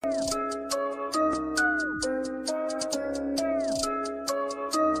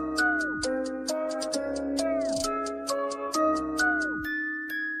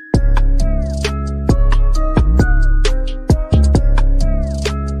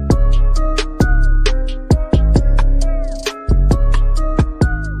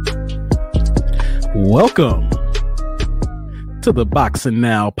Welcome to the Boxing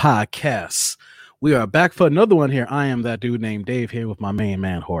Now podcast. We are back for another one here. I am that dude named Dave here with my main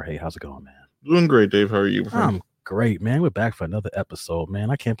man, Jorge. How's it going, man? Doing great, Dave. How are you? I'm great, man. We're back for another episode, man.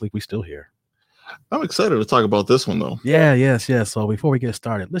 I can't believe we're still here. I'm excited to talk about this one, though. Yes. So before we get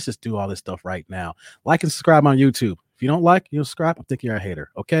started, let's just do all this stuff right now. Like and subscribe on YouTube. If you don't like, you subscribe, I think you're a hater,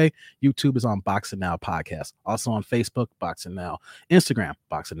 okay? YouTube is on Boxing Now Podcast. Also on Facebook, Boxing Now. Instagram,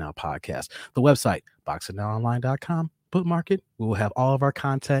 Boxing Now Podcast. The website, boxingnowonline.com. Bookmark it. We will have all of our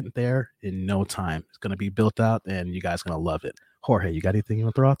content there in no time. It's going to be built out, and you guys are going to love it. Jorge, you got anything you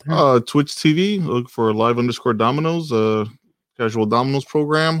want to throw out there? Twitch TV, look for live_dominoes, casual dominoes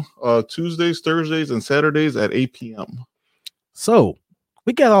program, Tuesdays, Thursdays, and Saturdays at 8 p.m. So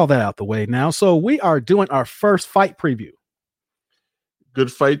we got all that out the way now. So we are doing our first fight preview.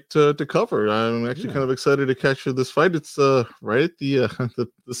 Good fight to cover. I'm actually kind of excited to catch this fight. It's right at the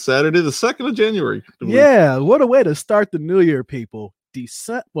Saturday, the 2nd of January. Yeah, what a way to start the new year, people.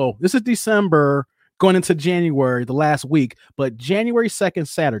 Well, this is December going into January, the last week, but January 2nd,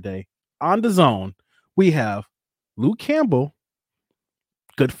 Saturday, on DAZN, we have Luke Campbell,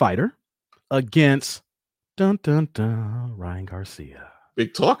 good fighter, against Ryan Garcia.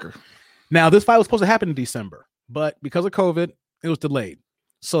 Big talker. Now, this fight was supposed to happen in December, but because of COVID, it was delayed.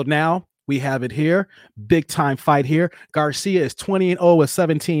 So now we have it here. Big time fight here. Garcia is 20-0 with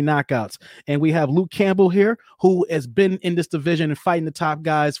 17 knockouts. And we have Luke Campbell here, who has been in this division and fighting the top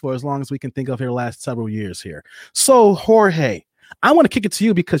guys for as long as we can think of here the last several years here. So, Jorge, I want to kick it to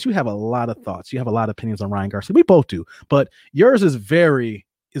you because you have a lot of thoughts. You have a lot of opinions on Ryan Garcia. We both do, but yours is very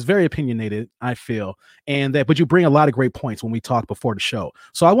opinionated, I feel, but you bring a lot of great points when we talk before the show.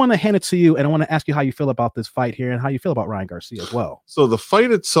 So I want to hand it to you, and I want to ask you how you feel about this fight here and how you feel about Ryan Garcia as well. So the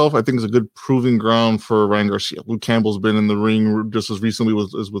fight itself, I think, is a good proving ground for Ryan Garcia. Luke Campbell's been in the ring just as recently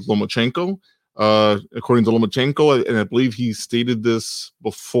with Lomachenko. According to Lomachenko, and I believe he stated this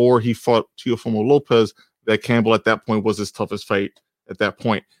before he fought Teofimo Lopez, that Campbell at that point was his toughest fight at that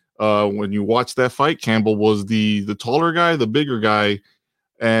point. When you watch that fight, Campbell was the taller guy, the bigger guy,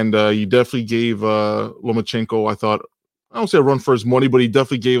 and he definitely gave Lomachenko, I don't say a run for his money, but he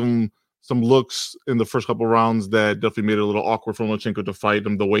definitely gave him some looks in the first couple of rounds that definitely made it a little awkward for Lomachenko to fight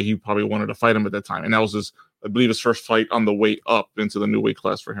him the way he probably wanted to fight him at that time. And that was I believe his first fight on the way up into the new weight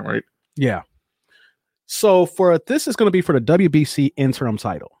class for him, right? Yeah. So this is going to be for the WBC interim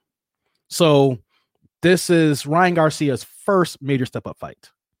title. So this is Ryan Garcia's first major step-up fight.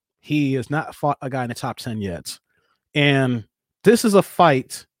 He has not fought a guy in the top 10 yet. And this is a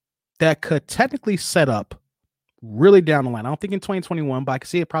fight that could technically set up really down the line. I don't think in 2021, but I can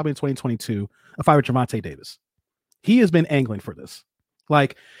see it probably in 2022, a fight with Gervonta Davis. He has been angling for this.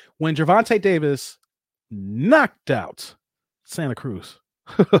 Like when Gervonta Davis knocked out Santa Cruz.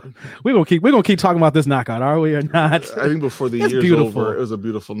 We're gonna keep talking about this knockout, are we or not? I think before the year's over, it was a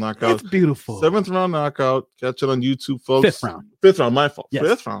beautiful knockout. It's beautiful. 7th round knockout. Catch it on YouTube, folks. 5th round, my fault. Yes.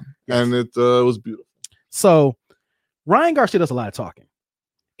 5th round. Yes. And it was beautiful. So Ryan Garcia does a lot of talking,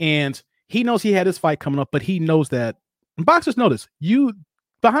 and he knows he had his fight coming up, but he knows that boxers notice you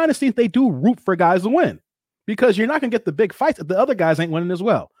behind the scenes, they do root for guys to win because you're not going to get the big fights if the other guys ain't winning as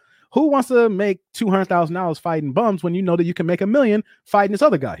well. Who wants to make $200,000 fighting bums when you know that you can make $1 million fighting this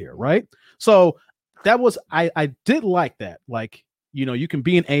other guy here, right? So that was, I did like that. Like, you can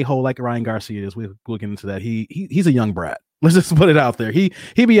be an a-hole like Ryan Garcia is. We'll get into that. He's a young brat. Let's just put it out there. He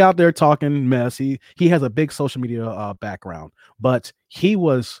be out there talking mess. He has a big social media background, but he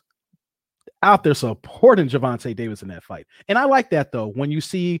was out there supporting Gervonta Davis in that fight. And I like that, though, when you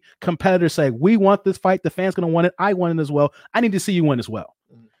see competitors say, we want this fight, the fans going to want it, I want it as well, I need to see you win as well.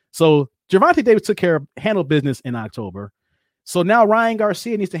 So Gervonta Davis handled business in October. So now Ryan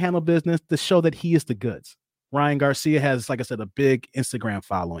Garcia needs to handle business to show that he is the goods. Ryan Garcia has, like I said, a big Instagram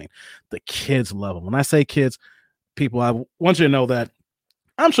following. The kids love him. When I say kids, people, I want you to know that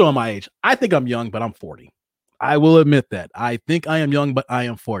I'm showing my age. I think I'm young, but I'm 40. I will admit that. I think I am young, but I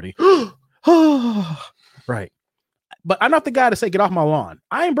am 40. Right. But I'm not the guy to say, get off my lawn.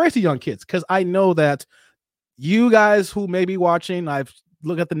 I embrace the young kids because I know that you guys who may be watching, I've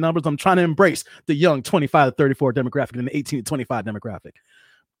looked at the numbers. I'm trying to embrace the young 25 to 34 demographic and the 18 to 25 demographic.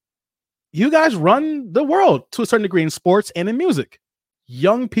 You guys run the world to a certain degree in sports and in music.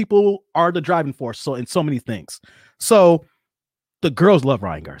 Young people are the driving force. So in so many things. So the girls love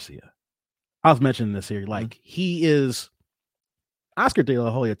Ryan Garcia. I was mentioning this here. Like he is Oscar De La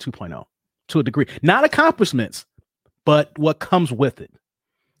Hoya 2.0 to a degree, not accomplishments, but what comes with it.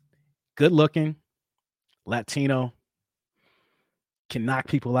 Good looking, Latino, can knock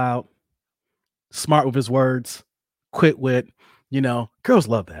people out, smart with his words, quick wit. Girls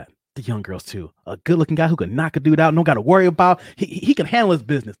love that. The young girls too. A good-looking guy who can knock a dude out, no got to worry about. He can handle his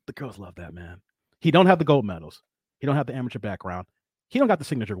business. The girls love that, man. He don't have the gold medals. He don't have the amateur background. He don't got the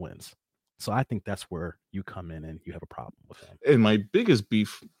signature wins. So I think that's where you come in and you have a problem with him. And my biggest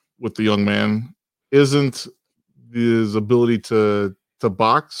beef with the young man isn't his ability to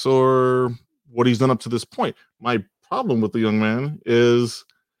box or what he's done up to this point. My problem with the young man is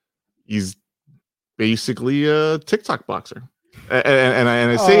he's basically a TikTok boxer. And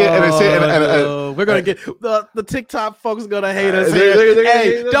I say it. We're gonna get the TikTok folks gonna hate us.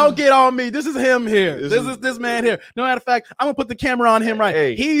 Hey, don't get on me. This is him here. This is this man here. No matter of fact, I'm gonna put the camera on him. Right?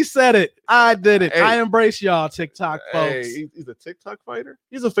 Hey. He said it. I did it. Hey. I embrace y'all, TikTok folks. Hey, he's a TikTok fighter.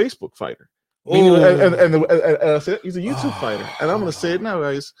 He's a Facebook fighter. And I said he's a YouTube fighter. And I'm gonna say it now,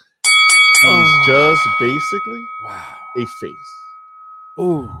 guys. He's just basically a face.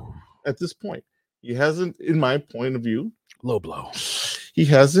 Ooh. At this point, he hasn't, in my point of view. Low blow. He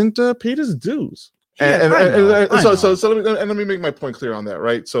hasn't paid his dues. So let me make my point clear on that,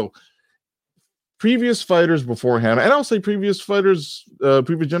 right? So previous fighters beforehand, and I'll say previous fighters,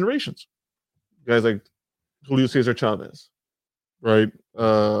 previous generations, guys like Julio Cesar Chavez, right?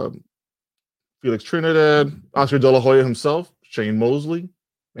 Felix Trinidad, Oscar De La Hoya himself, Shane Mosley,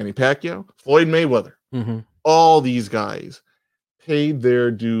 Manny Pacquiao, Floyd Mayweather. Mm-hmm. All these guys paid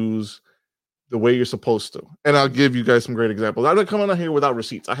their dues the way you're supposed to. And I'll give you guys some great examples. I'm not coming out here without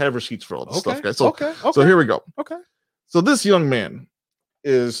receipts. I have receipts for all this stuff, guys. So here we go. Okay. So this young man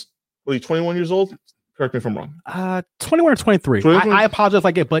is, 21 years old? Correct me if I'm wrong. 21 or 23. I apologize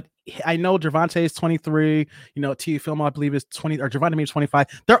like it, but I know Gervonta is 23. You know, Teofimo, I believe, is 20, or Gervonta maybe 25.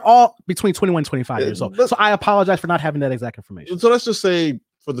 They're all between 21 and 25 years old. So I apologize for not having that exact information. So let's just say,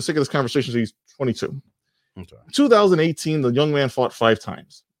 for the sake of this conversation, he's 22. Okay. 2018, the young man fought 5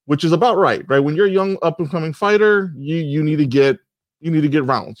 times. Which is about right? When you're a young up and coming fighter, you need to get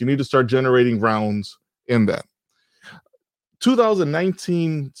rounds. You need to start generating rounds in that.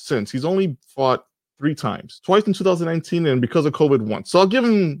 2019 since he's only fought 3 times, twice in 2019, and because of COVID once. So I'll give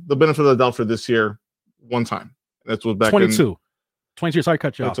him the benefit of the doubt for this year, 1 time. That's what back 22. 22. Sorry to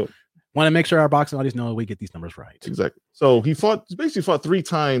cut you off. Want to make sure our boxing audience know we get these numbers right. Exactly. So he basically fought 3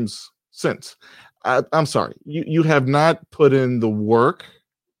 times since. I'm sorry, you have not put in the work.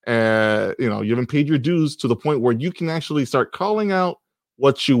 You haven't paid your dues to the point where you can actually start calling out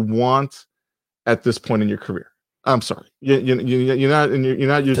what you want at this point in your career. I'm sorry, you're not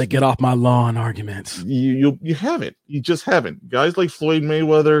to get off my lawn arguments. You haven't. You just haven't. Guys like Floyd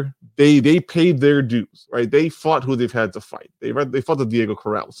Mayweather, they paid their dues, right? They fought who they've had to fight. They fought the Diego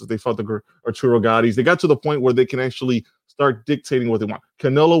Corrales. They fought the Arturo Gattis. They got to the point where they can actually start dictating what they want.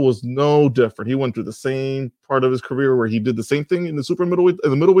 Canelo was no different. He went through the same part of his career where he did the same thing in the super middleweight, in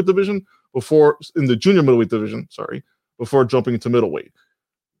the middleweight division in the junior middleweight division, before jumping into middleweight.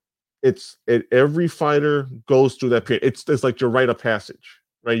 Every fighter goes through that period. It's like your rite of passage,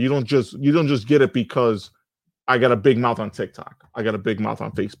 right? You don't just get it because I got a big mouth on TikTok. I got a big mouth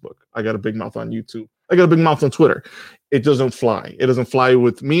on Facebook. I got a big mouth on YouTube. I got a big mouth on Twitter. It doesn't fly. It doesn't fly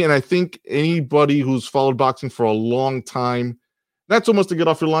with me. And I think anybody who's followed boxing for a long time, not so much to get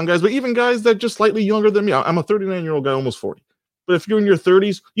off your lawn, guys, but even guys that are just slightly younger than me. I'm a 39-year-old guy, almost 40. But if you're in your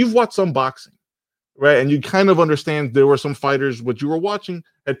 30s, you've watched some boxing, right? And you kind of understand there were some fighters, what you were watching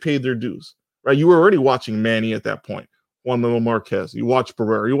had paid their dues, right? You were already watching Manny at that point. Juan Manuel Marquez. You watch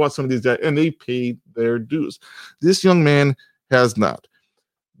Pereira. You watch some of these guys, and they paid their dues. This young man has not.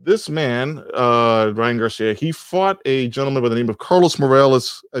 This man, Ryan Garcia, he fought a gentleman by the name of Carlos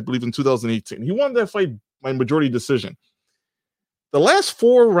Morales, I believe, in 2018. He won that fight by majority decision. The last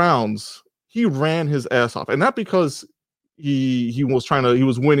 4 rounds, he ran his ass off, and not because he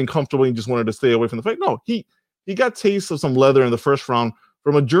was winning comfortably and just wanted to stay away from the fight. No, he got taste of some leather in the first round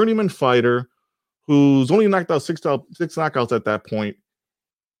from a journeyman fighter who's only knocked out 6 knockouts at that point.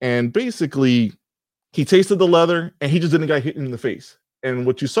 And basically, he tasted the leather, and he just didn't get hit in the face. And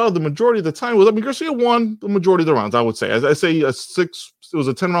what you saw the majority of the time was, Garcia won the majority of the rounds, I would say. As I say, it was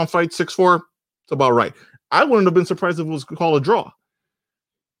a 10-round fight, 6-4. It's about right. I wouldn't have been surprised if it was called a draw,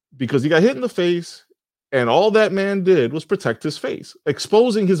 because he got hit in the face, and all that man did was protect his face,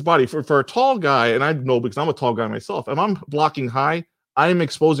 exposing his body. For a tall guy, and I know because I'm a tall guy myself, if I'm blocking high, I'm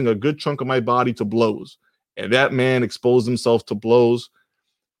exposing a good chunk of my body to blows. And that man exposed himself to blows.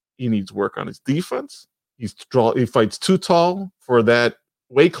 He needs work on his defense. He fights too tall for that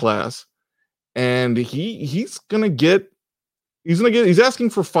weight class, and he's asking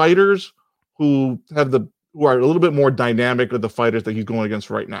for fighters who are a little bit more dynamic of the fighters that he's going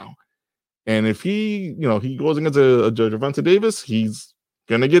against right now. And if he goes against a Gervonta Davis, he's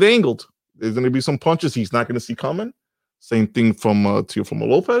gonna get angled. There's gonna be some punches he's not gonna see coming. Same thing from Teofimo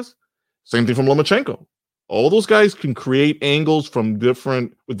Lopez. Same thing from Lomachenko. All those guys can create angles with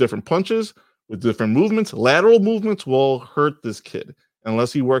different punches, with different movements. Lateral movements will hurt this kid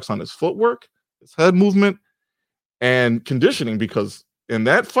unless he works on his footwork, his head movement, and conditioning. Because in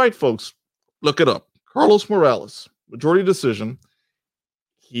that fight, folks, look it up. Carlos Morales, majority decision.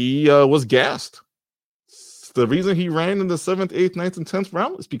 He was gassed. The reason he ran in the 7th, 8th, 9th, and 10th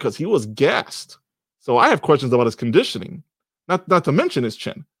round is because he was gassed. So I have questions about his conditioning, not to mention his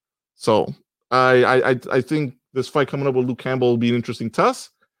chin. So I think this fight coming up with Luke Campbell will be an interesting test.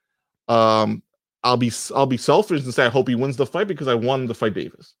 I'll be selfish and say I hope he wins the fight because I want him to fight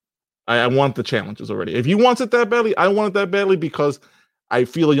Davis. I want the challenges already. If he wants it that badly, I want it that badly because I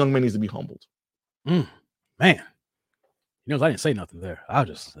feel a young man needs to be humbled. Man, I didn't say nothing there. I was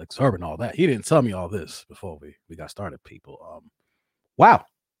just absorbing all that. He didn't tell me all this before we got started, people. Wow.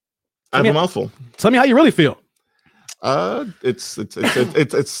 I have a mouthful. Tell me how you really feel. It's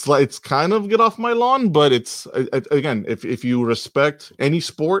kind of get off my lawn, but it's again, if you respect any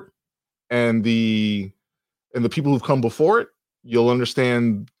sport and the people who've come before it, you'll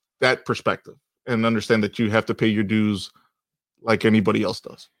understand that perspective and understand that you have to pay your dues like anybody else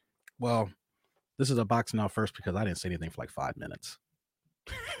does. Well, this is a boxing now first because I didn't say anything for like 5 minutes.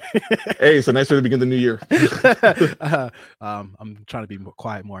 Hey, it's a nice way to begin the new year. I'm trying to be more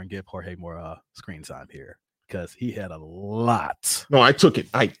quiet more and give Jorge more screen time here because he had a lot. No, I took it.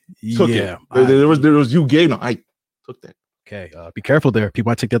 I took it. There was you gave. No, I took that. Okay, be careful there. People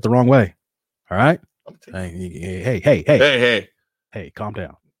might take that the wrong way. All right. Hey, calm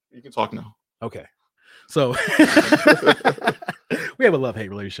down. You can talk now. Okay. So we have a love-hate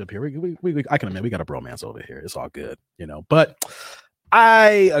relationship here. I can admit we got a bromance over here. It's all good, But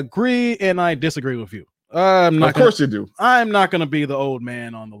I agree and I disagree with you. Of course you do. I'm not going to be the old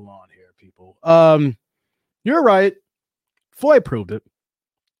man on the lawn here, people. You're right. Floyd proved it.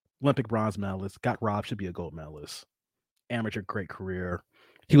 Olympic bronze medalist. Got robbed. Should be a gold medalist. Amateur, great career.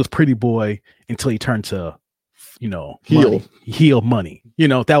 He was pretty boy until he turned to, heel money.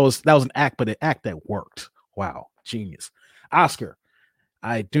 That was an act, but an act that worked. Wow, genius. Oscar.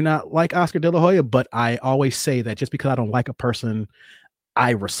 I do not like Oscar De La Hoya, but I always say that just because I don't like a person,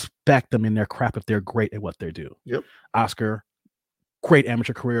 I respect them in their craft if they're great at what they do. Yep. Oscar, great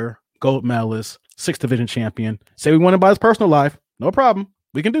amateur career, gold medalist, 6th division champion. Say we want him by his personal life, no problem.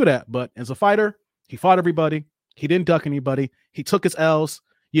 We can do that. But as a fighter, he fought everybody. He didn't duck anybody. He took his L's.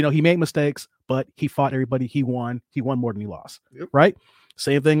 He made mistakes, but he fought everybody. He won. He won more than he lost. Yep. Right?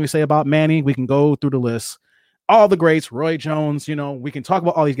 Same thing we say about Manny. We can go through the list. All the greats, Roy Jones, we can talk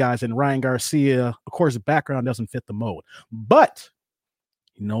about all these guys, and Ryan Garcia. Of course, the background doesn't fit the mold. But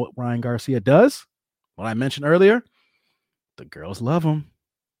you know what Ryan Garcia does? What I mentioned earlier, the girls love him.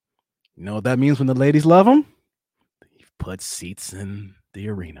 You know what that means when the ladies love him? He puts seats in the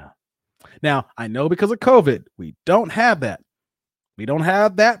arena. Now, I know because of COVID, we don't have that. We don't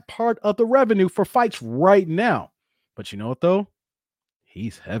have that part of the revenue for fights right now. But you know what, though?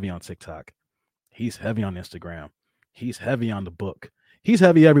 He's heavy on TikTok. He's heavy on Instagram. He's heavy on the book. He's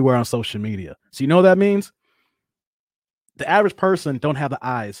heavy everywhere on social media. So you know what that means? The average person don't have the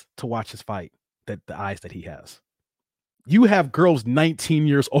eyes to watch his fight, the eyes that he has. You have girls 19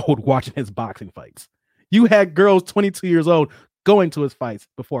 years old watching his boxing fights. You had girls 22 years old going to his fights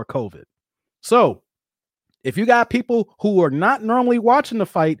before COVID. So if you got people who are not normally watching the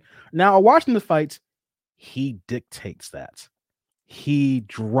fight, now are watching the fights, he dictates that. He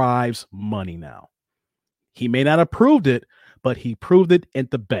drives money now. He may not have proved it, but he proved it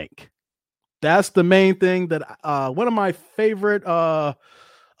at the bank. That's the main thing that one of my favorite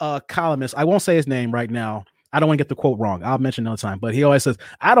columnists, I won't say his name right now. I don't want to get the quote wrong. I'll mention another time, but he always says,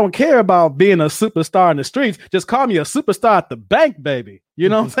 I don't care about being a superstar in the streets. Just call me a superstar at the bank, baby. You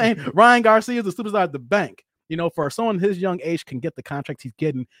know what I'm saying? Ryan Garcia is a superstar at the bank. For someone his young age can get the contract he's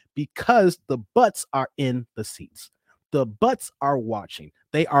getting because the butts are in the seats. The butts are watching.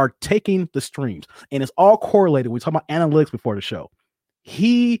 They are taking the streams. And it's all correlated. We talked about analytics before the show.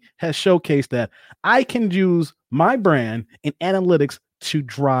 He has showcased that I can use my brand and analytics to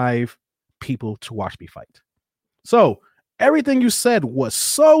drive people to watch me fight. So everything you said was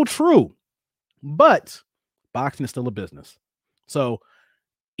so true, but boxing is still a business. So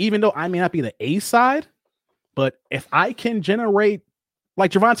even though I may not be the A side, but if I can generate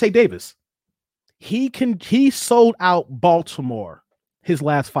like Gervonta Davis, he sold out Baltimore his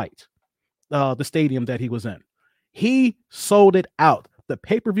last fight, the stadium that he was in. He sold it out. The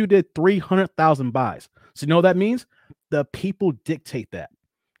pay-per-view did 300,000 buys. So you know what that means? The people dictate that.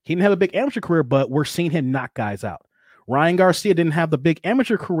 He didn't have a big amateur career, but we're seeing him knock guys out. Ryan Garcia didn't have the big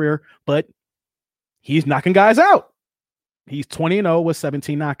amateur career, but he's knocking guys out. He's 20-0 with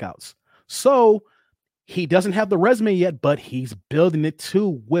 17 knockouts. So he doesn't have the resume yet, but he's building it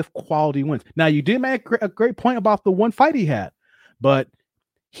too with quality wins. Now, you did make a great point about the one fight he had, but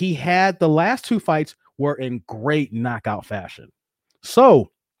he had the last 2 fights were in great knockout fashion.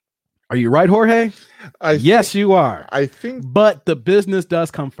 So, are you right, Jorge? Yes, you are. I think, but the business does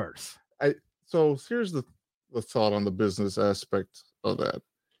come first. So here's the thought on the business aspect of that.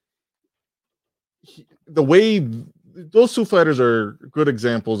 The way those 2 fighters are good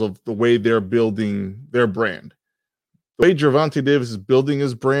examples of the way they're building their brand. The way Gervonta Davis is building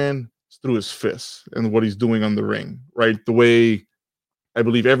his brand is through his fists and what he's doing on the ring, right? The way I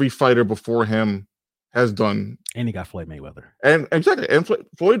believe every fighter before him has done. And he got Floyd Mayweather. And exactly. And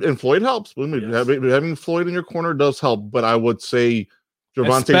Floyd helps. Yes. Having Floyd in your corner does help, but I would say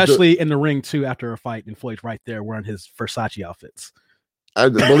Gervonta, especially in the ring too, after a fight, and Floyd's right there wearing his Versace outfits.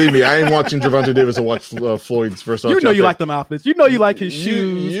 Believe me, I ain't watching Gervonta Davis to watch Floyd's Versace. You know outfit. You like them outfits. You know you like his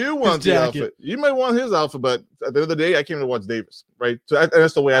shoes. You want the outfit. You might want his outfit, but at the end of the day, I came to watch Davis, right? So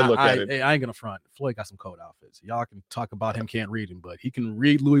that's the way I look at it. I ain't gonna front. Floyd got some code outfits. Y'all can talk about him can't read him, but he can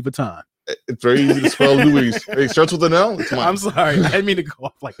read Louis Vuitton. It's very easy to spell Louis. It starts with an L. It's mine. I'm sorry, I didn't mean to go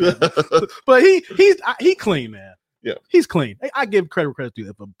off like that. But he clean, man. Yeah, he's clean. I give credit due.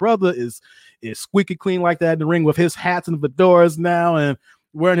 If a brother is squeaky clean like that in the ring with his hats and fedoras now and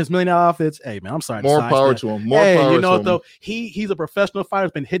wearing his $1 million outfits, hey man, I'm sorry. More power to him. More power. You know what though? He's a professional fighter.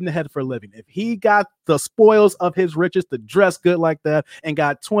 Has been hitting the head for a living. If he got the spoils of his riches to dress good like that and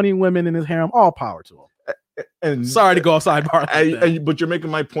got 20 women in his harem, all power to him. And sorry to go sidebar, but you're making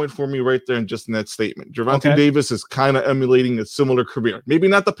my point for me right there, and just in that statement, Gervonta Davis is kind of emulating a similar career. Maybe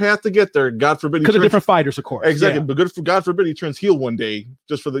not the path to get there. God forbid, because of different fighters, of course. Exactly, yeah. But God forbid he turns heel one day,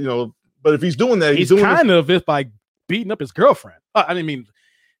 just for the But if he's doing that, he's doing kind of it by beating up his girlfriend. I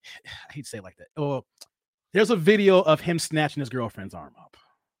hate to say it like that. Oh, there's a video of him snatching his girlfriend's arm up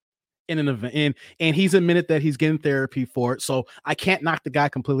in an event, and he's admitted that he's getting therapy for it. So I can't knock the guy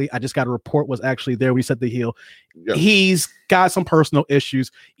completely. I just got a report was actually there. We said the heel. Yep. He's got some personal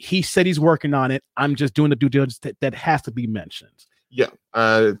issues. He said he's working on it. I'm just doing the due diligence that has to be mentioned. Yeah.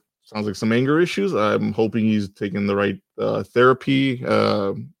 Sounds like some anger issues. I'm hoping he's taking the right therapy,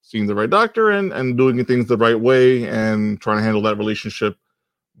 seeing the right doctor, and doing things the right way and trying to handle that relationship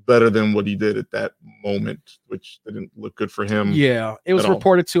better than what he did at that moment, which didn't look good for him. Yeah, it was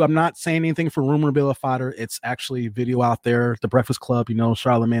reported too. I'm not saying anything for rumor mill fodder. It's actually video out there. The Breakfast Club,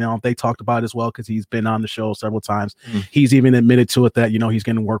 Charlamagne, they talked about it as well because he's been on the show several times. He's even admitted to it that he's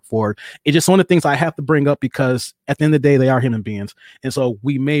getting work for it. It's just one of the things I have to bring up because at the end of the day, they are human beings, and so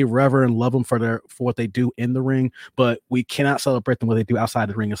we may rever and love them for what they do in the ring, but we cannot celebrate them what they do outside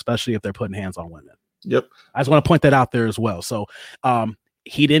the ring, especially if they're putting hands on women. Yep, I just want to point that out there as well. So,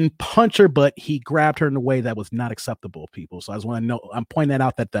 he didn't punch her, but he grabbed her in a way that was not acceptable, people. So I just want to know, I'm pointing that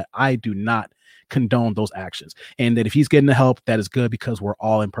out that I do not condone those actions. And that if he's getting the help, that is good because we're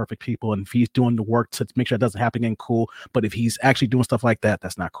all imperfect people. And if he's doing the work to make sure it doesn't happen again, cool. But if he's actually doing stuff like that,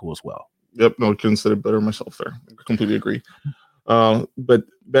 that's not cool as well. Yep. No, I couldn't say it better myself there. I completely agree. But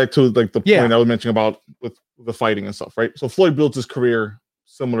back to the point I was mentioning about with the fighting and stuff, right? So Floyd built his career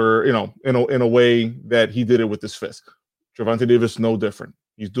similar, in a way that he did it with his fist. Gervonta Davis, no different.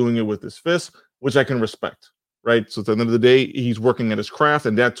 He's doing it with his fist, which I can respect, right? So at the end of the day, he's working at his craft,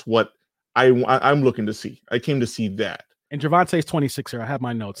 and that's what I'm looking to see. I came to see that. And Gervonta's 26 here. I have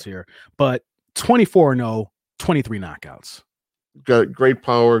my notes here, but 24-0, 23 knockouts. Got great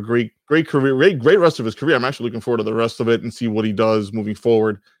power, great career, great rest of his career. I'm actually looking forward to the rest of it and see what he does moving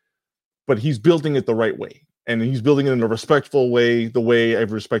forward. But he's building it the right way, and he's building it in a respectful way, the way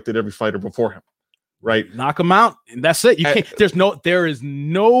I've respected every fighter before him. Right, knock them out, and that's it. You can't. There is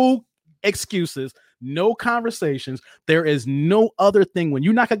no excuses, no conversations. There is no other thing. When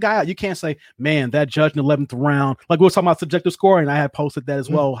you knock a guy out, you can't say, "Man, that judge in the 11th round." Like we were talking about subjective scoring, I had posted that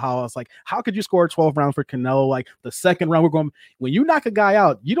as well. How I was like, "How could you score 12 rounds for Canelo?" Like the second round, we're going. When you knock a guy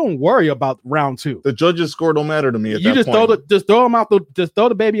out, you don't worry about round 2. The judge's score don't matter to me. You just throw him out. Just throw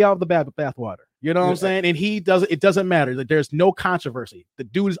the baby out of the bathwater. You know what I'm saying? And he does it. It doesn't matter. There's no controversy. The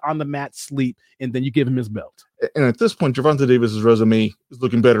dude is on the mat, sleep, and then you give him his belt. And at this point, Gervonta Davis's resume is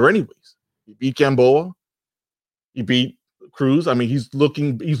looking better, anyways. He beat Gamboa. He beat Cruz. I mean, he's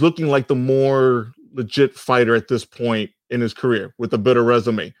looking like the more legit fighter at this point in his career with a better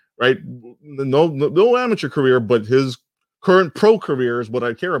resume, right? No amateur career, but his current pro career is what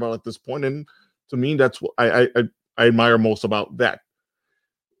I care about at this point. And to me, that's what I admire most about that.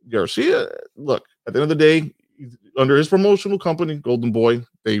 Garcia, look, at the end of the day, under his promotional company, Golden Boy,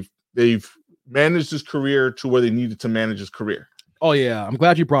 they've managed his career to where they needed to manage his career. Oh yeah, I'm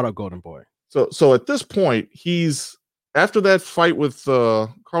glad you brought up Golden Boy. So at this point, he's after that fight with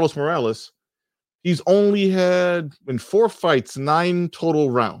Carlos Morales, he's only had in 4 fights 9 total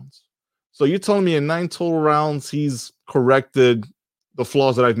rounds. So you're telling me in 9 total rounds he's corrected the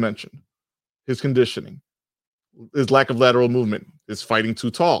flaws that I've mentioned: his conditioning, his lack of lateral movement, his fighting too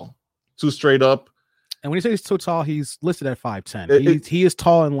tall, too straight up. And when you say he's too tall, he's listed at 5'10". He is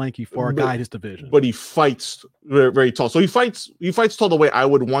tall and lanky for a guy in his division. But he fights very, very tall. So he fights tall the way I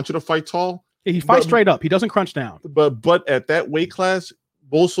would want you to fight tall. He fights straight up. He doesn't crunch down. But at that weight class,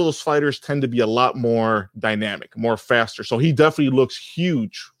 most of those fighters tend to be a lot more dynamic, more faster. So he definitely looks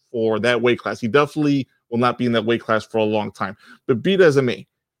huge for that weight class. He definitely will not be in that weight class for a long time. But be it as it may,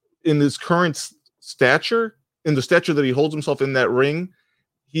 in his current stature, in the stature that he holds himself in that ring,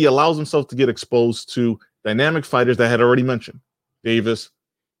 he allows himself to get exposed to dynamic fighters that I had already mentioned: Davis,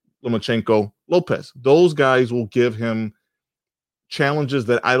 Lomachenko, Lopez. Those guys will give him challenges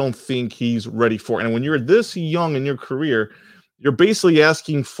that I don't think he's ready for. And when you're this young in your career, you're basically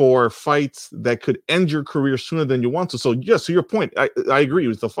asking for fights that could end your career sooner than you want to. So yes, to your point, I agree.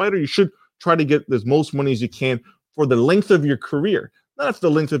 With the fighter, you should try to get as most money as you can for the length of your career. Not if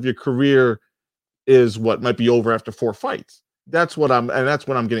the length of your career is what might be over after 4 fights. That's what I'm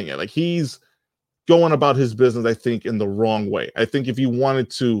getting at. Like, he's going about his business, I think, in the wrong way. I think if he wanted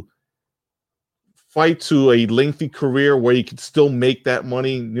to fight to a lengthy career where he could still make that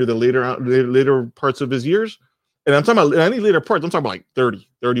money near the later parts of his years, and I'm talking about any later parts, I'm talking about like 30,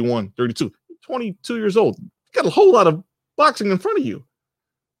 31, 32, 22 years old. You got a whole lot of boxing in front of you.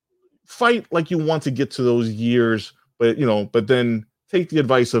 Fight like you want to get to those years, but then take the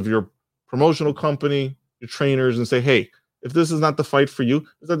advice of your promotional company, your trainers, and say, hey, if this is not the fight for you,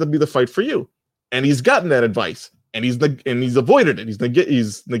 it's not to be the fight for you. And he's gotten that advice, and he's avoided it.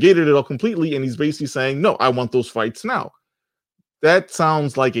 He's negated it all completely, and he's basically saying, no, I want those fights now. That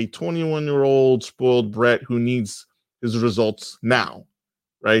sounds like a 21-year-old spoiled brat who needs his results now,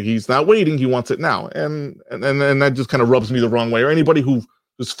 right? He's not waiting; he wants it now, and that just kind of rubs me the wrong way. Or anybody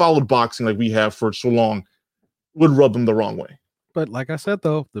who's followed boxing like we have for so long would rub them the wrong way. But like I said,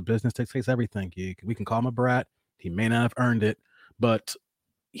 though, the business dictates everything. We can call him a brat. He may not have earned it, but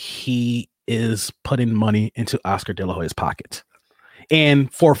he is putting money into Oscar De La Hoya's pocket,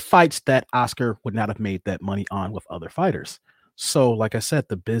 and for fights that Oscar would not have made that money on with other fighters. So, like I said,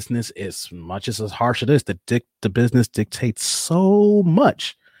 the business, as much as harsh it is, the business dictates so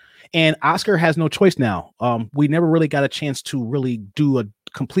much, and Oscar has no choice now. We never really got a chance to really do a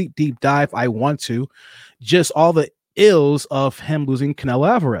complete deep dive. I want to, just all the ills of him losing Canelo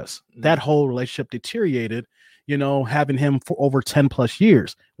Alvarez. That whole relationship deteriorated, having him for over 10 plus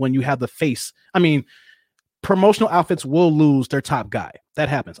years. When you have the face, I mean, promotional outfits will lose their top guy. That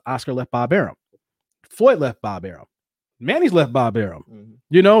happens. Oscar left Bob Arum. Floyd left Bob Arum. Manny's left Bob Arum.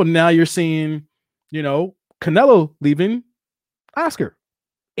 Now you're seeing, Canelo leaving Oscar.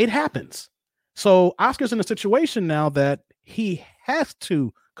 It happens. So Oscar's in a situation now that he has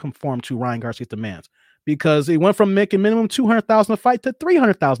to conform to Ryan Garcia's demands, because he went from making minimum $200,000 a fight to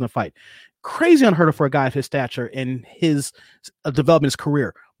 $300,000 a fight. Crazy unheard of for a guy of his stature and his development, his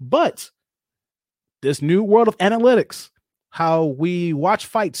career. But this new world of analytics, how we watch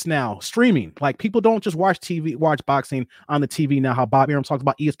fights now, streaming, like people don't just watch boxing on the TV now. How Bob Arum talks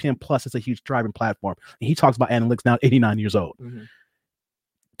about ESPN Plus is a huge driving platform, and he talks about analytics now at 89 years old.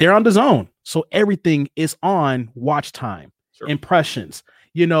 They're on the zone, so everything is on watch time, impressions.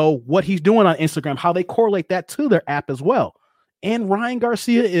 What he's doing on Instagram, how they correlate that to their app as well. And Ryan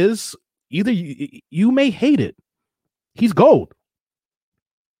Garcia is either you may hate it, he's gold.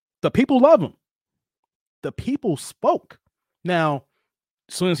 The people love him. The people spoke. Now,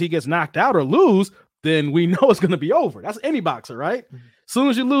 as soon as he gets knocked out or lose, then we know it's going to be over. That's any boxer, right? As soon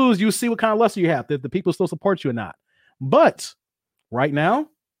as you lose, you see what kind of luster you have, if the people still support you or not. But right now,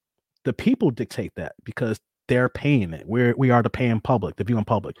 the people dictate that, because they're paying it. We are the paying public, the viewing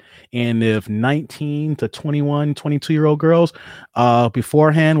public. And if 19 to 21, 22-year-old girls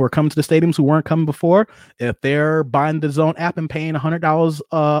beforehand were coming to the stadiums who weren't coming before, if they're buying the Zone app and paying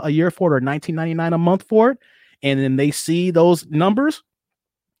 $100 a year for it, or $19.99 a month for it, and then they see those numbers,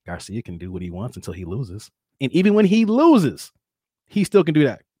 Garcia can do what he wants until he loses. And even when he loses, he still can do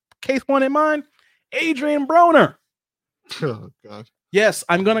that. Case one in mind, Adrian Broner. Oh, God. Yes,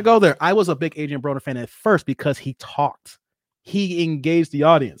 I'm going to go there. I was a big Adrian Broner fan at first because he talked. He engaged the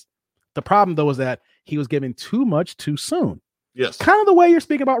audience. The problem, though, is that he was given too much too soon. Yes. Kind of the way you're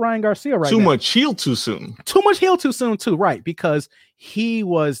speaking about Ryan Garcia right now. Too much heel too soon. Too much heel too soon, too, right? Because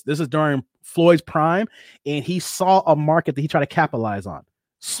this is during Floyd's prime, and he saw a market that he tried to capitalize on.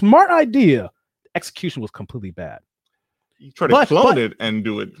 Smart idea. Execution was completely bad. He tried to clone it and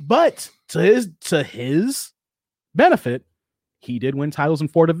do it. But to his benefit, he did win titles in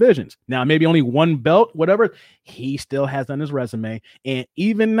 4 divisions. Now, maybe only 1 belt, whatever. He still has on his resume. And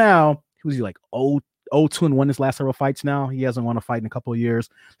even now, who's he like 0-2-1 his last several fights now? He hasn't won a fight in a couple of years.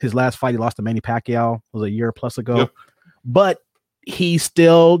 His last fight, he lost to Manny Pacquiao, was a year plus ago. Yep. But he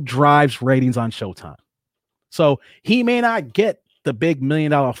still drives ratings on Showtime. So he may not get the big $1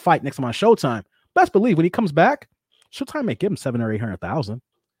 million fight next time on Showtime. Best believe when he comes back, Showtime may give him 700,000 or 800,000.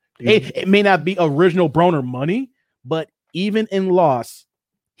 It may not be original Broner money, but even in loss,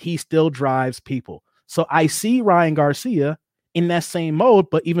 he still drives people. So I see Ryan Garcia in that same mode,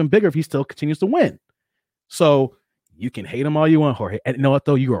 but even bigger if he still continues to win. So you can hate him all you want, Jorge. And you know what,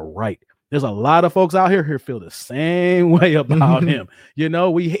 though? You are right. There's a lot of folks out here who feel the same way about him. You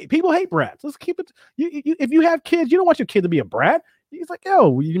know, people hate brats. Let's keep it. If you have kids, you don't want your kid to be a brat. He's like,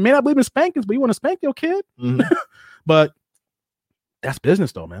 yo, you may not believe in spankings, but you want to spank your kid. But that's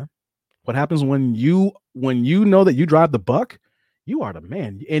business, though, man. What happens when you know that you drive the buck, you are the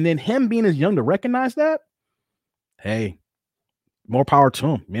man. And then him being as young to recognize that, hey, more power to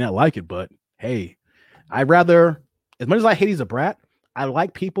him. May not like it, but hey, I'd rather, as much as I hate he's a brat, I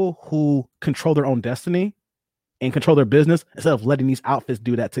like people who control their own destiny and control their business instead of letting these outfits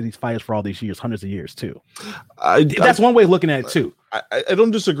do that to these fighters for all these years, hundreds of years too. That's one way of looking at it too. I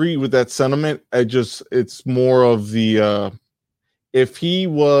don't disagree with that sentiment. It's more of the, if he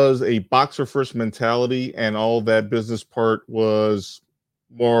was a boxer first mentality and all that business part was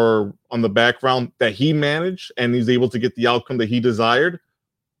more on the background that he managed and he's able to get the outcome that he desired,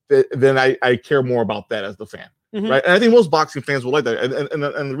 then I care more about that as the fan. Right. And I think most boxing fans will like that.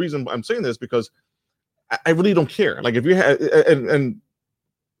 And the reason I'm saying this is because I really don't care. Like if you had, and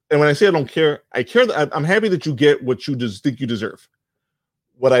when I say I don't care, I care that I'm happy that you get what you just think you deserve.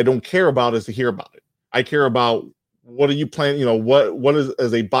 What I don't care about is to hear about it. I care about what are you planning? You know, what is,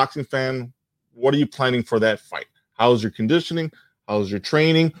 as a boxing fan, what are you planning for that fight? How's your conditioning? How's your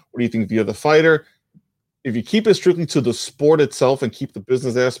training? What do you think of the other fighter? If you keep it strictly to the sport itself and keep the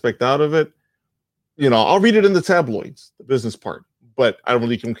business aspect out of it, you know, I'll read it in the tabloids, the business part, but I don't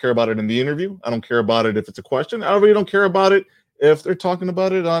really care about it in the interview. I don't care about it if it's a question. I really don't care about it if they're talking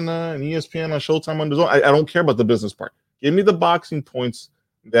about it on an ESPN, on Showtime, on DAZN. I don't care about the business part. Give me the boxing points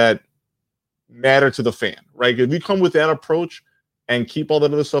that matter to the fan, right? If you come with that approach and keep all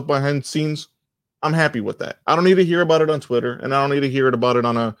that other stuff behind the scenes, I'm happy with that. I don't need to hear about it on Twitter, and I don't need to hear about it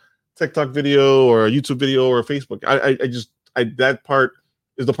on a TikTok video or a YouTube video or a Facebook. That part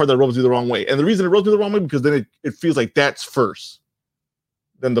is the part that rubs me the wrong way. And the reason it rubs me the wrong way because then it feels like that's first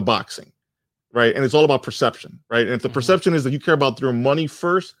than the boxing, right? And it's all about perception, right? And if the perception is that you care about your money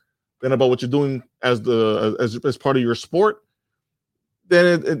first, then about what you're doing as part of your sport,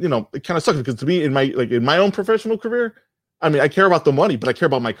 then it kind of sucks. Because to me, in my own professional career, I mean, I care about the money, but I care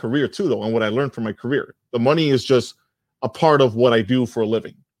about my career too, though, and what I learned from my career. The money is just a part of what I do for a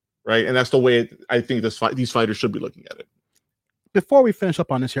living, right? And that's the way I think these fighters should be looking at it. Before we finish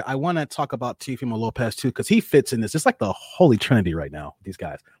up on this here, I want to talk about Teofimo Lopez too, because he fits in this. It's like the holy trinity right now. These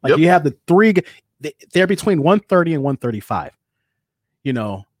guys, like you have the three, they're between 130 and 135. You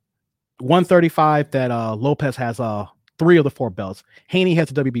know, 135 that Lopez has 3 of the 4 belts. Haney has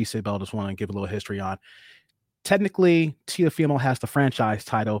the WBC belt. Just want to give a little history on. Technically, Teofimo has the franchise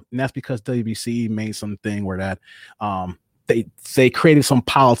title, and that's because WBC made something where that they created some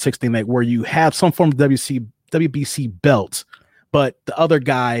politics thing like where you have some form of WBC belt, but the other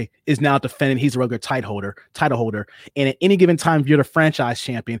guy is now defending. He's a regular title holder. And at any given time, if you're the franchise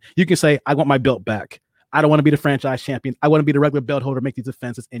champion, you can say, I want my belt back. I don't want to be the franchise champion. I want to be the regular belt holder, make these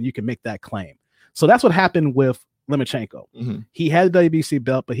defenses, and you can make that claim. So that's what happened with Lomachenko. He had the WBC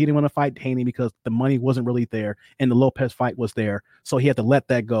belt, but he didn't want to fight Haney because the money wasn't really there, and the Lopez fight was there. So he had to let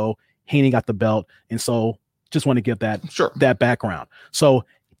that go. Haney got the belt, and so just want to give that that background. So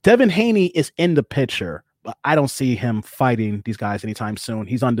Devin Haney is in the picture, but I don't see him fighting these guys anytime soon.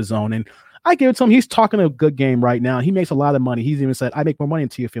 He's on DAZN, and I give it to him. He's talking a good game right now. He makes a lot of money. He's even said, I make more money than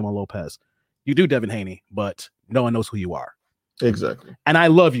Teofimo Lopez. You do, Devin Haney, but no one knows who you are. Exactly. And I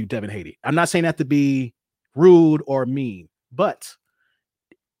love you, Devin Haney. I'm not saying that to be rude or mean, but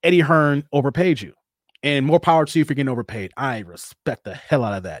Eddie Hearn overpaid you, and more power to you for getting overpaid. I respect the hell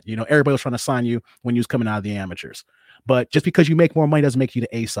out of that. You know, everybody was trying to sign you when you was coming out of the amateurs, but just because you make more money doesn't make you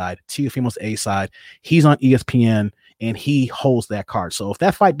the A side. Teofimo's A side. He's on ESPN and he holds that card. So if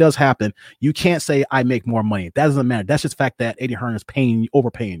that fight does happen, you can't say I make more money. That doesn't matter. That's just the fact that Eddie Hearn is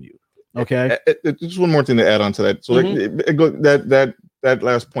overpaying you. Okay. Just one more thing to add on to that. So that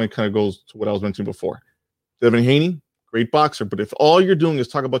last point kind of goes to what I was mentioning before. Devin Haney, great boxer, but if all you're doing is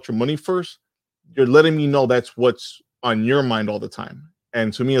talk about your money first, you're letting me know that's what's on your mind all the time.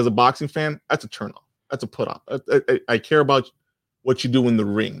 And to me, as a boxing fan, that's a turnoff. That's a put up. I care about what you do in the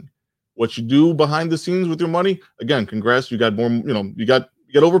ring. What you do behind the scenes with your money, again, congrats. You got more, you got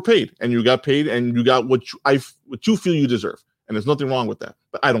overpaid, and you got paid, and you got what you feel you deserve. And there's nothing wrong with that.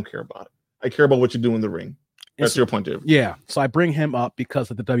 But I don't care about it. I care about what you do in the ring. That's your point, David. Yeah. So I bring him up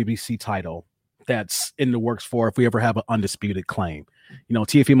because of the WBC title that's in the works for if we ever have an undisputed claim.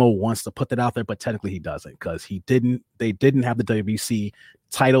 Teofimo wants to put that out there, but technically he doesn't, because they didn't have the WBC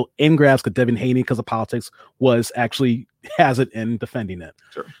title in grabs, because Devin Haney, because of politics, has it in defending it.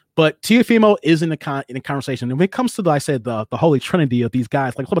 Sure. But Teofimo is in the conversation. And when it comes to the holy trinity of these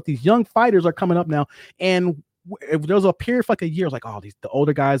guys, like, hold up, these young fighters are coming up now, and there was a period for like a year, like, the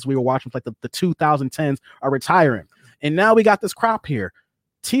older guys we were watching, like the 2010s, are retiring, and now we got this crop here.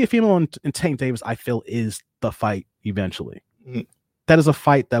 Teofimo and Tank Davis, I feel, is the fight eventually. Mm-hmm. That is a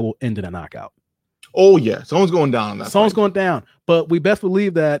fight that will end in a knockout. Oh yeah, someone's going down on that. Someone's going down, but we best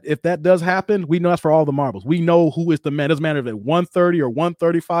believe that if that does happen, we know that's for all the marbles. We know who is the man. It doesn't matter if it's 130 or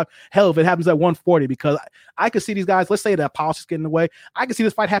 135. Hell, if it happens at 140, because I could see these guys. Let's say that policy's getting in the way. I can see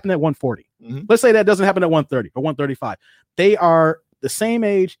this fight happen at 140. Mm-hmm. Let's say that doesn't happen at 130 or 135. They are the same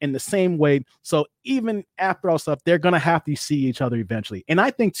age and the same weight. So even after all stuff, they're going to have to see each other eventually. And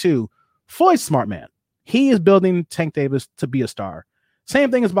I think too, Floyd's smart man. He is building Tank Davis to be a star. Same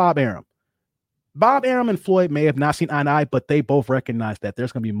thing as Bob Arum. Bob Arum and Floyd may have not seen eye to eye, but they both recognize that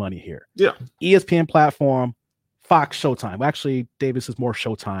there's going to be money here. Yeah. ESPN platform, Fox, Showtime. Well, actually, Davis is more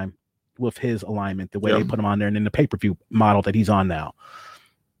Showtime with his alignment, the way they put him on there, and then the pay-per-view model that he's on now.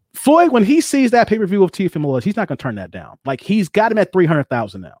 Floyd, when he sees that pay-per-view of Teofimo, he's not going to turn that down. Like, he's got him at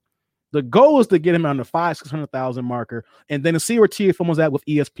 300,000 now. The goal is to get him on the 500,000-600,000 marker, and then to see where Teofimo's at with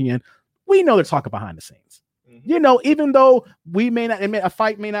ESPN. We know they're talking behind the scenes. Mm-hmm. Even though we may not admit a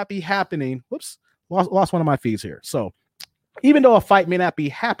fight may not be happening. Whoops, lost one of my feeds here. So even though a fight may not be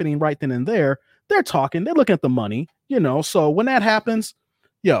happening right then and there, they're talking. They're looking at the money. So when that happens,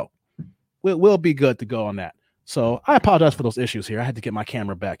 we'll be good to go on that. So I apologize for those issues here. I had to get my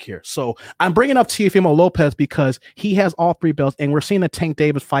camera back here. So I'm bringing up Teofimo Lopez because he has all 3 belts, and we're seeing a Tank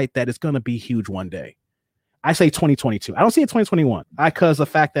Davis fight that is going to be huge one day. I say 2022. I don't see it 2021 because the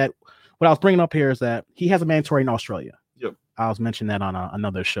fact that what I was bringing up here is that he has a mandatory in Australia. Yep. I was mentioning that on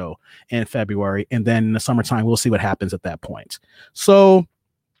another show in February, and then in the summertime, we'll see what happens at that point. So what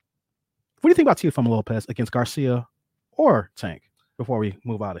do you think about Teofimo Lopez against Garcia or Tank before we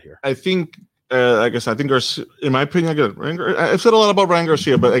move out of here? I think like I said, I think Garcia, in my opinion, I've said a lot about Ryan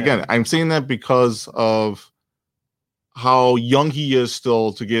Garcia, but again, I'm saying that because of how young he is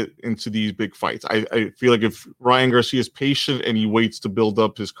still to get into these big fights. I feel like if Ryan Garcia is patient and he waits to build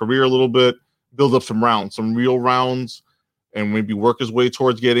up his career a little bit, build up some rounds, some real rounds, and maybe work his way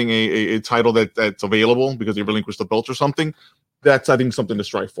towards getting a title that's available because he relinquished the belt or something, that's, I think, something to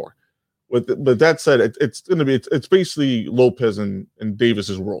strive for. But that said, it's basically Lopez and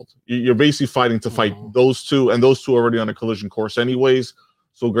Davis's world. You're basically fighting to fight those two, and those two are already on a collision course anyways.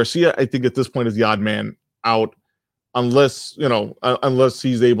 So Garcia, I think at this point, is the odd man out, unless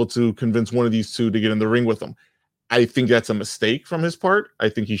he's able to convince one of these two to get in the ring with him. I think that's a mistake from his part. I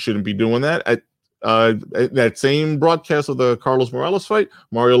think he shouldn't be doing that. At that same broadcast of the Carlos Morales fight,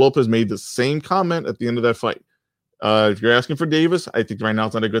 Mario Lopez made the same comment at the end of that fight. If you're asking for Davis, I think right now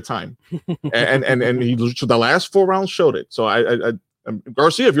it's not a good time. and the last 4 rounds showed it. So I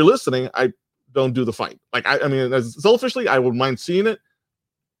Garcia, if you're listening, I don't do the fight. Like I mean, selfishly, I would mind seeing it,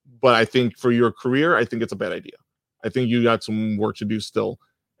 but I think for your career, I think it's a bad idea. I think you got some work to do still,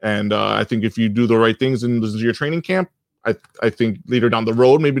 and I think if you do the right things in your training camp, I think later down the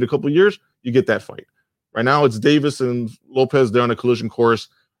road, maybe in a couple of years, you get that fight. Right now, it's Davis and Lopez. They're on a collision course.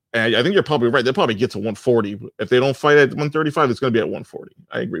 And I think you're probably right. They'll probably get to 140. If they don't fight at 135, it's going to be at 140.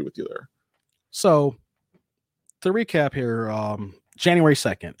 I agree with you there. So to recap here, January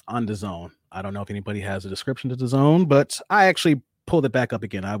 2nd on DAZN. I don't know if anybody has a description to DAZN, but I actually pulled it back up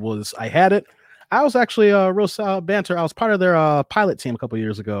again. I had it. I was actually a real banter. I was part of their pilot team a couple of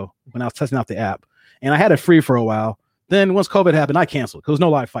years ago when I was testing out the app, and I had it free for a while. Then once COVID happened, I canceled because no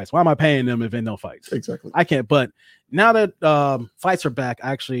live fights. Why am I paying them if there's no fights? Exactly. I can't. But now that fights are back,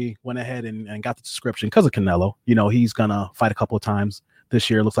 I actually went ahead and got the subscription because of Canelo. He's going to fight a couple of times this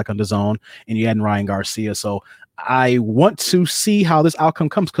year, looks like on DAZN, and you had Ryan Garcia. So I want to see how this outcome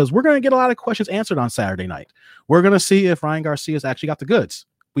comes because we're going to get a lot of questions answered on Saturday night. We're going to see if Ryan Garcia's actually got the goods.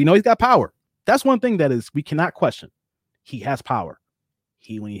 We know he's got power. That's one thing that is we cannot question. He has power.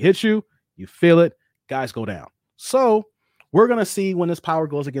 When he hits you, you feel it. Guys go down. So we're going to see when this power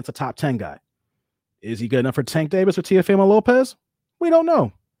goes against a top 10 guy. Is he good enough for Tank Davis or Teofimo Lopez? We don't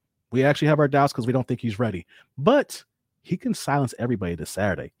know. We actually have our doubts because we don't think he's ready. But he can silence everybody this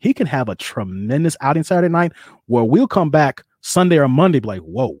Saturday. He can have a tremendous outing Saturday night where we'll come back Sunday or Monday, be like,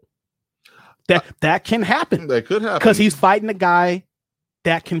 whoa, that can happen. That could happen because he's fighting a guy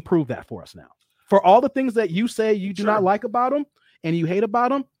that can prove that for us now. For all the things that you say you do not like about him and you hate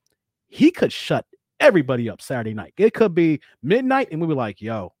about him, he could shut everybody up Saturday night. It could be midnight, and we were like,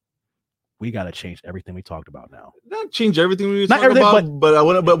 yo, we got to change everything we talked about now. Not change everything we talked about, but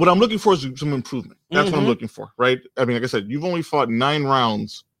what I'm looking for is some improvement. That's what I'm looking for, right? I mean, like I said, you've only fought 9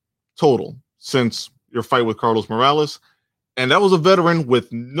 rounds total since your fight with Carlos Morales, and that was a veteran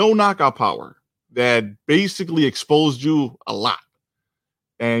with no knockout power that basically exposed you a lot.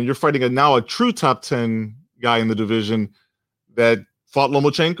 And you're fighting now a true top 10 guy in the division that fought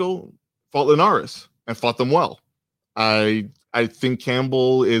Lomachenko, fought Linares, and fought them well. I think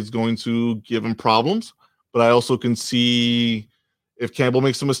Campbell is going to give him problems, but I also can see if Campbell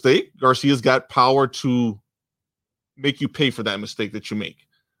makes a mistake, Garcia's got power to make you pay for that mistake that you make.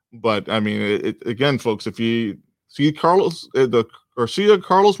 But I mean, again, folks, if you see the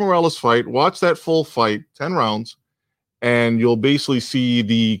Garcia-Carlos Morales fight, watch that full fight, 10 rounds, and you'll basically see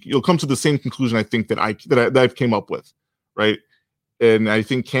you'll come to the same conclusion I think that I've came up with, right? And I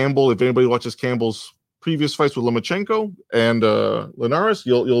think Campbell, if anybody watches Campbell's previous fights with Lomachenko and Linares,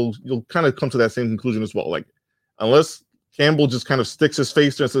 you'll kind of come to that same conclusion as well. Like, unless Campbell just kind of sticks his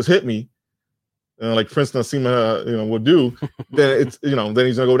face there and says, "Hit me," like Prince Nasima, would do, then it's then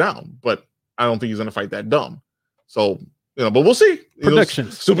he's gonna go down. But I don't think he's gonna fight that dumb. So but we'll see.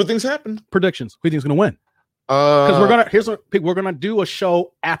 Predictions. Stupid things happen. Predictions. Who do you think is gonna win? Because we're gonna do a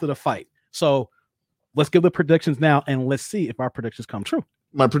show after the fight. So let's give the predictions now, and let's see if our predictions come true.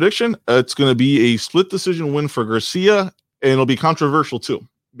 My prediction: it's going to be a split decision win for Garcia, and it'll be controversial too,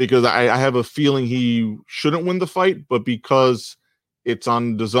 because I have a feeling he shouldn't win the fight, but because it's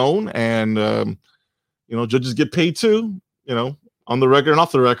on the zone, and judges get paid too, on the record and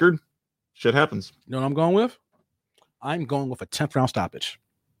off the record, shit happens. You know what I'm going with? I'm going with a 10th round stoppage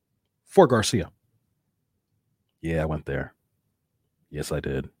for Garcia. Yeah, I went there. Yes, I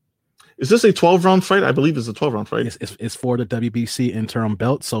did. Is this a 12-round fight? I believe it's a 12-round fight. It's for the WBC interim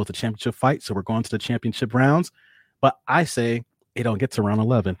belt, so it's a championship fight. So we're going to the championship rounds. But I say it don't get to round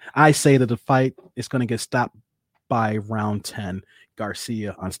 11. I say that the fight is going to get stopped by round 10.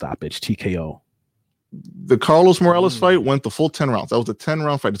 Garcia on stoppage, TKO. The Carlos Morales fight went the full 10 rounds. That was a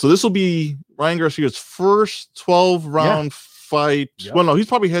 10-round fight. So this will be Ryan Garcia's first 12-round fight. Yep. Well, no, he's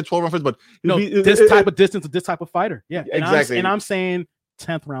probably had 12-round fights, but this type of distance, this type of fighter. Yeah, exactly. I'm saying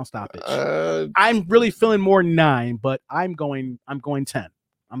 10th round stoppage. I'm really feeling more 9, but I'm going 10. I'm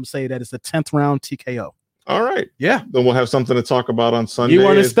gonna say that it's a 10th round TKO. All right. Yeah. Then we'll have something to talk about on Sunday. You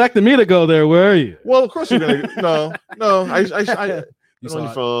weren't expecting me to go there, were you? Well, of course you're gonna. No. I I've known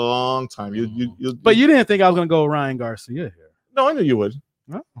you for a long time. But you didn't think I was gonna go Ryan Garcia here. No, I knew you would.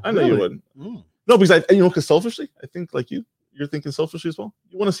 Oh, I know you would. No, because because selfishly, I think like you're thinking selfishly as well.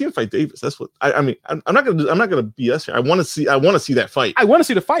 You want to see him fight Davis. That's what I mean. I'm not gonna BS here. I want to see that fight. I want to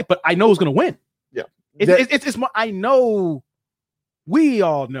see the fight, but I know who's gonna win. Yeah, I know. We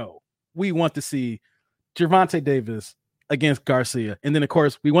all know we want to see Gervonta Davis against Garcia, and then of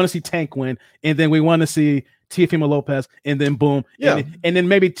course we want to see Tank win, and then we want to see Teofimo Lopez, and then boom, and then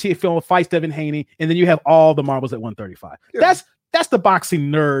maybe Teofimo fights Devin Haney, and then you have all the marbles at 135. Yeah. That's the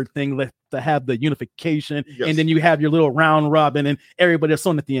boxing nerd thing, to have the unification, and then you have your little round robin and everybody that's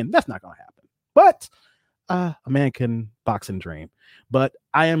on at the end. That's not going to happen. But a man can box and dream. But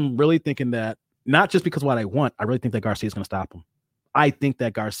I am really thinking that, not just because of what I want, I really think that Garcia is going to stop him. I think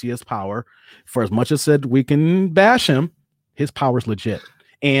that Garcia's power, for as much as said we can bash him, his power is legit.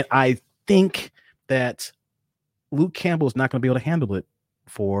 And I think that Luke Campbell is not going to be able to handle it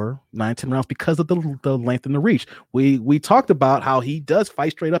for 9-10 rounds because of the length and the reach. We talked about how he does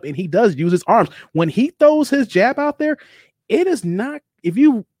fight straight up and he does use his arms. When he throws his jab out there, it is not, if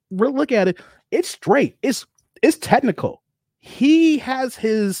you really look at it, it's straight. It's technical. He has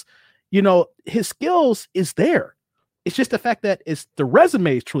his skills is there. It's just the fact that the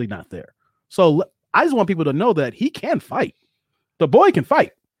resume is truly not there. So I just want people to know that he can fight. The boy can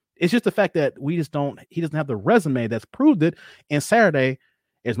fight. It's just the fact that he doesn't have the resume that's proved it. And Saturday,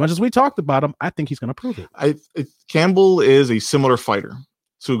 as much as we talked about him, I think he's going to prove it. Campbell is a similar fighter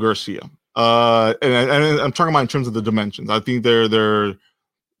to Garcia. And I'm talking about in terms of the dimensions. I think their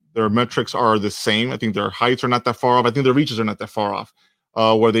metrics are the same. I think their heights are not that far off. I think their reaches are not that far off.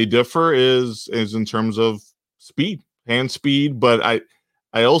 Where they differ is in terms of speed, hand speed. But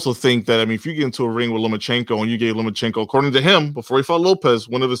I also think that, if you get into a ring with Lomachenko and you gave Lomachenko, according to him, before he fought Lopez,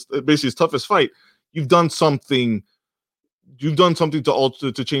 one of his toughest fight, you've done something to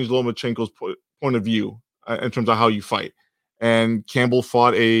change Lomachenko's point of view in terms of how you fight. And Campbell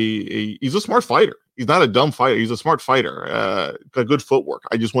fought he's a smart fighter. He's not a dumb fighter. He's a smart fighter. Got good footwork.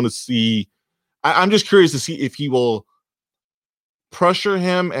 I just want to see. I'm just curious to see if he will pressure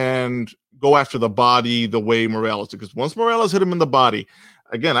him and go after the body the way Morales did. Because once Morales hit him in the body,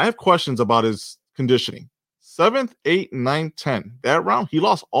 again, I have questions about his conditioning. 7th, 8th, 9th, 10. That round, he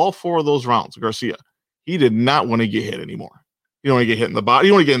lost all 4 of those rounds, Garcia. He did not want to get hit anymore. He don't want to get hit in the body. He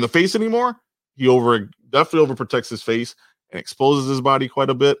don't want to get in the face anymore. He definitely overprotects his face and exposes his body quite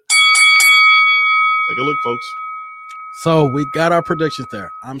a bit. Take a look, folks. So we got our predictions there.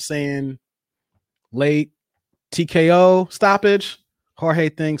 I'm saying late TKO stoppage. Jorge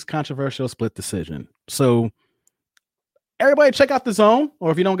thinks controversial split decision. So everybody check out the zone, or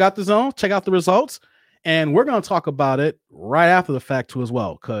if you don't got the zone, check out the results. And we're going to talk about it right after the fact too as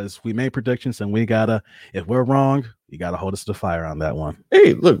well, because we made predictions and if we're wrong, you got to hold us to the fire on that one.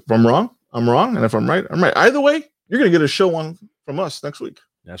 Hey, look, if I'm wrong, I'm wrong. And if I'm right, I'm right. Either way, you're going to get a show from us next week.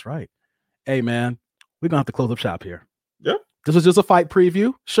 That's right. Hey, man, we're going to have to close up shop here. Yeah. This was just a fight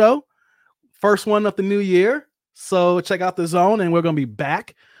preview show. First one of the new year. So check out the zone and we're going to be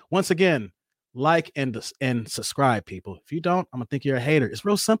back. Once again, like and subscribe, people. If you don't, I'm going to think you're a hater. It's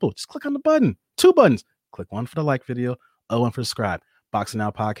real simple. Just click on the button. 2 buttons. Click one for the like video, other one for subscribe. Boxing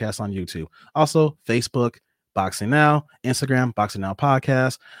Now Podcast on YouTube. Also, Facebook, Boxing Now. Instagram, Boxing Now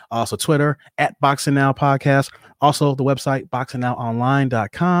Podcast. Also, Twitter, @Boxing Now Podcast. Also, the website,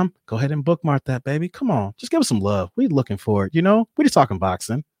 boxingnownonline.com. Go ahead and bookmark that, baby. Come on. Just give us some love. We're looking for it. We're just talking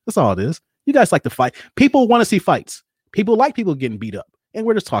boxing. That's all it is. You guys like to fight. People want to see fights. People like people getting beat up. And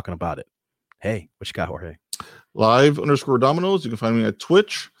we're just talking about it. Hey, what you got, Jorge? Live_Dominoes. You can find me at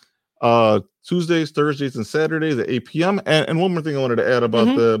Twitch. Tuesdays, Thursdays, and Saturdays at 8 p.m. And one more thing I wanted to add about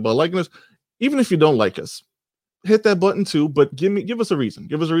about liking us. Even if you don't like us, hit that button too. But give us a reason.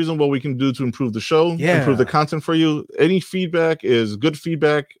 Give us a reason what we can do to improve the show, improve the content for you. Any feedback is good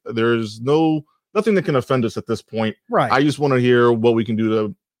feedback. There's nothing that can offend us at this point. Right. I just want to hear what we can do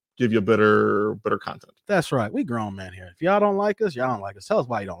to give you better content. That's right. We grown men here. If y'all don't like us, y'all don't like us. Tell us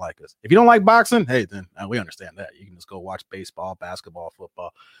why you don't like us. If you don't like boxing, hey, then we understand that. You can just go watch baseball, basketball,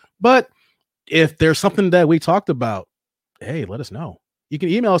 football. But if there's something that we talked about, hey, let us know. You can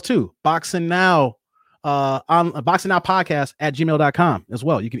email us too. Boxing Now on Boxing Now Podcast @gmail.com as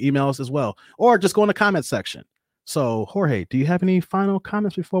well. You can email us as well, or just go in the comment section. So, Jorge, do you have any final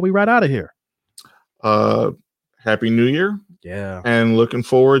comments before we ride out of here? Happy New Year. Yeah. And looking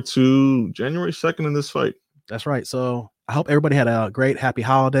forward to January 2nd in this fight. That's right. So I hope everybody had a great, happy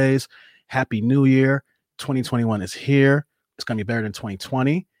holidays. Happy New Year. 2021 is here. It's going to be better than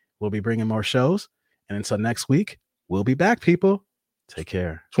 2020. We'll be bringing more shows. And until next week, we'll be back, people. Take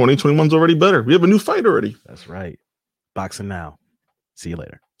care. 2021's already better. We have a new fight already. That's right. Boxing Now. See you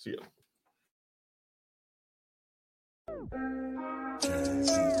later. See you.